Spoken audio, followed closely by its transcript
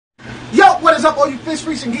is up, all you fish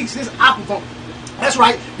freaks and geeks? This is Aqua. That's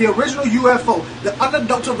right, the original UFO, the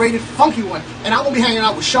unadulterated funky one. And I'm going to be hanging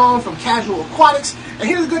out with Sean from Casual Aquatics. And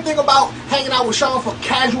here's the good thing about hanging out with Sean from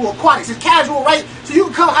Casual Aquatics. It's casual, right? So you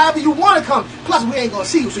can come however you want to come. Plus, we ain't going to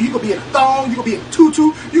see you. So you can be in a thong, you can be in a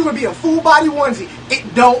tutu, you can be in a full body onesie.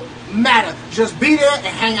 It don't matter. Just be there and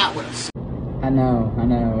hang out with us. I know,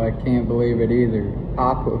 I can't believe it either.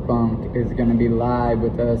 Aquafunk is going to be live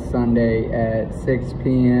with us Sunday at 6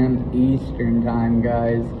 p.m. Eastern time,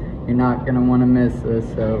 guys. You're not going to want to miss this,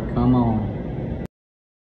 so come on.